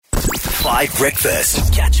5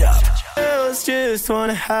 Breakfast. Catch up. Just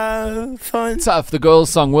wanna have fun. Tough, the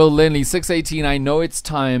girls' song, Will Lindley, 6:18. I know it's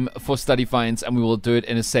time for study finds, and we will do it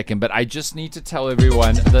in a second, but I just need to tell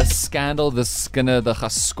everyone the scandal, the skinner, the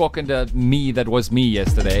geskokkende me that was me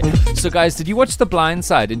yesterday. So, guys, did you watch The Blind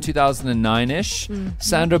Side in 2009-ish?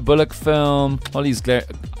 Sandra Bullock film.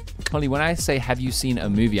 Holly, when I say have you seen a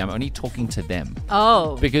movie, I'm only talking to them.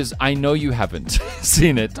 Oh. Because I know you haven't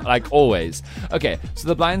seen it, like always. Okay, so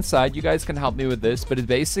The Blind Side, you guys can help me with this, but it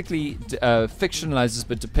basically fictionalizes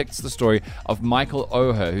but depicts the story of Michael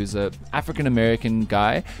Oher, who's an African-American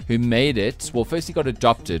guy who made it. Well, first he got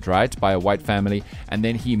adopted, right, by a white family, and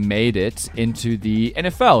then he made it into the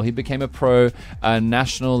NFL. He became a pro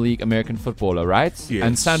National League American footballer, right? Yes.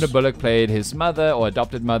 And Sandra Bullock played his mother or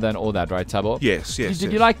adopted mother and all that, right, Tabo? Yes.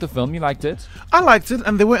 Did you like the film? You liked it? I liked it,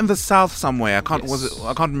 and they were in the South somewhere. I can't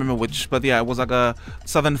remember which, but yeah, it was like a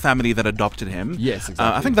Southern family that adopted him. Yes,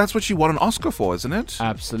 exactly. I think that's what she won an Oscar for, isn't it?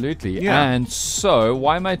 Absolutely. Yeah. And so,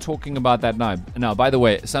 why am I talking about that now? Now, by the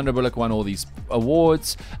way, Sandra Bullock won all these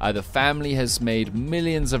awards. The family has made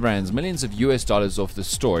millions of rands, millions of US dollars off the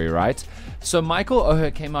story, right? So Michael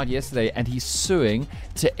Oher came out yesterday and he's suing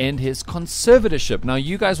to end his conservatorship. Now,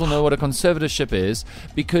 you guys will know what a conservatorship is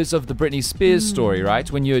because of the Britney Spears story,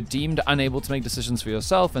 right? When you're deemed unable to make decisions for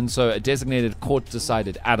yourself, and so a designated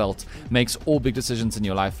court-decided adult makes all big decisions in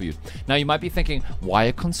your life for you. Now, you might be thinking, why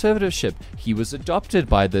a conservatorship? He was adopted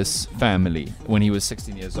by this family when he was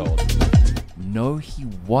 16 years old. No, he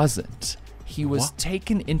wasn't. He was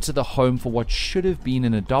taken into the home for what should have been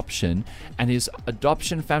an adoption, and his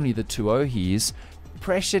adoption family, the two Ohers,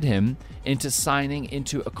 pressured him into signing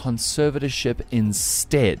into a conservatorship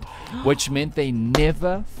instead, which meant they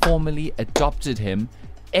never formally adopted him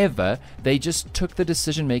ever. They just took the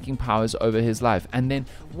decision-making powers over his life, and then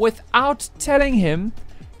without telling him,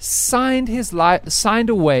 sold his life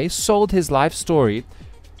story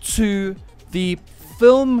to the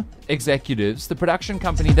film executives, the production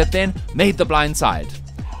company that then made The Blind Side.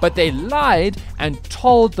 But they lied and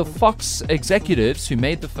told the Fox executives who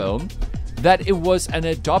made the film that it was an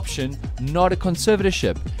adoption, not a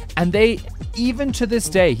conservatorship. And they, even to this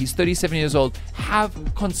day, he's 37 years old, have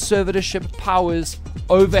conservatorship powers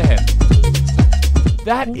over him.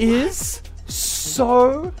 That is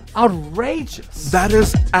so outrageous. That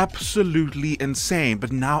is absolutely insane.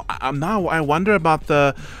 But now I wonder about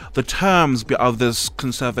the terms of this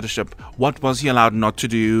conservatorship. What was he allowed not to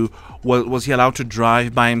do? Was he allowed to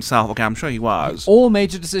drive by himself? Okay, I'm sure he was. All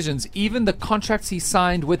major decisions, even the contracts he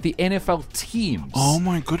signed with the NFL teams. Oh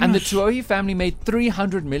my goodness. And the Tuohy family made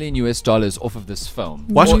 $300 million off of this film.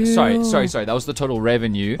 What? Sorry. That was the total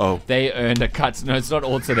revenue. Oh. They earned a cut. No, it's not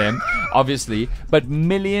all to them, obviously. But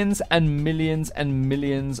millions and millions and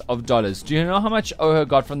millions of dollars. Do you know how much Oher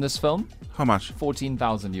got from this film? How much?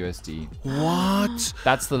 14,000 USD. What?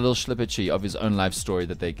 That's the little slipperchi of his own life story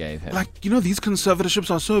that they gave him. Like, these conservatorships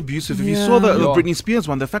are so abusive. If you saw the Britney Spears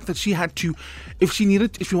one, the fact that she had to, if she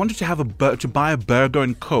wanted to have to buy a burger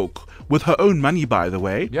and Coke with her own money, by the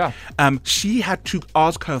way, she had to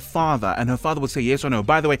ask her father, and her father would say yes or no.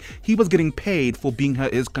 By the way, he was getting paid for being her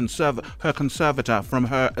conservator from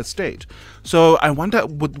her estate. So I wonder,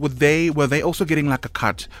 were they also getting like a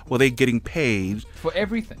cut? Were they getting paid for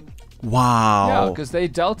everything? Wow. Yeah, because they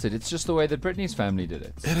dealt it. It's just the way that Britney's family did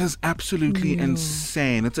it. It is absolutely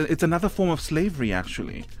insane. It's another form of slavery,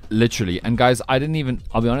 actually. Literally. And guys, I'll be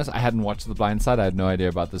honest, I hadn't watched The Blind Side. I had no idea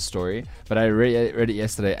about this story. But I read it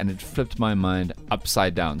yesterday and it flipped my mind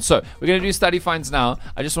upside down. So we're going to do study finds now.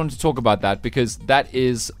 I just wanted to talk about that because that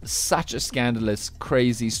is such a scandalous,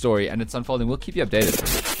 crazy story and it's unfolding. We'll keep you updated.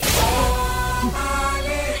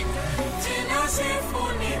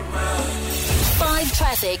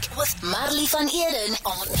 Traffic with Marley van Eerden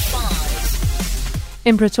on 5.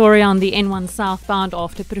 In Pretoria on the N1 southbound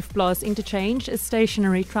after Proefplaas interchange, a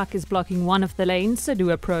stationary truck is blocking one of the lanes, so do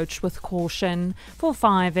approach with caution. For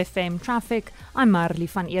 5FM traffic, I'm Marley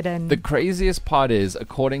van Eerden. The craziest part is,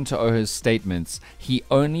 according to Oher's statements, he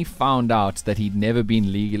only found out that he'd never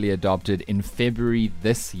been legally adopted in February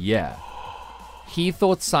this year. He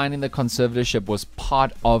thought signing the conservatorship was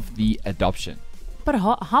part of the adoption. But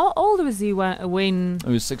how old was he when...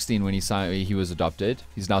 He was 16 when he was adopted.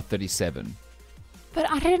 He's now 37. But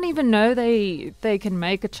I didn't even know they can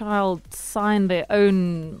make a child sign their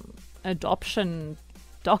own adoption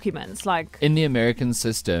documents. Like in the American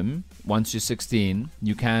system, once you're 16,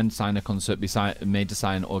 you can be made to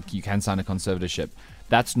sign, or you can sign a conservatorship.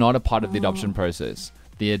 That's not a part of the adoption process.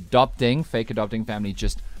 The fake adopting family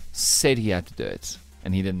just said he had to do it,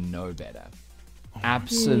 and he didn't know better.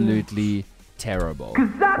 Absolutely terrible.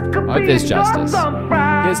 I hope there's justice.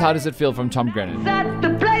 Here's How Does It Feel from Tom Grennan. That's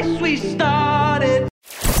the place we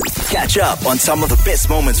Catch up on some of the best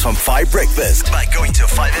moments from 5 Breakfast by going to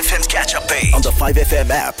 5FM's catch-up page on the 5FM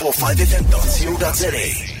app or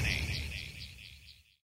 5FM.co.za.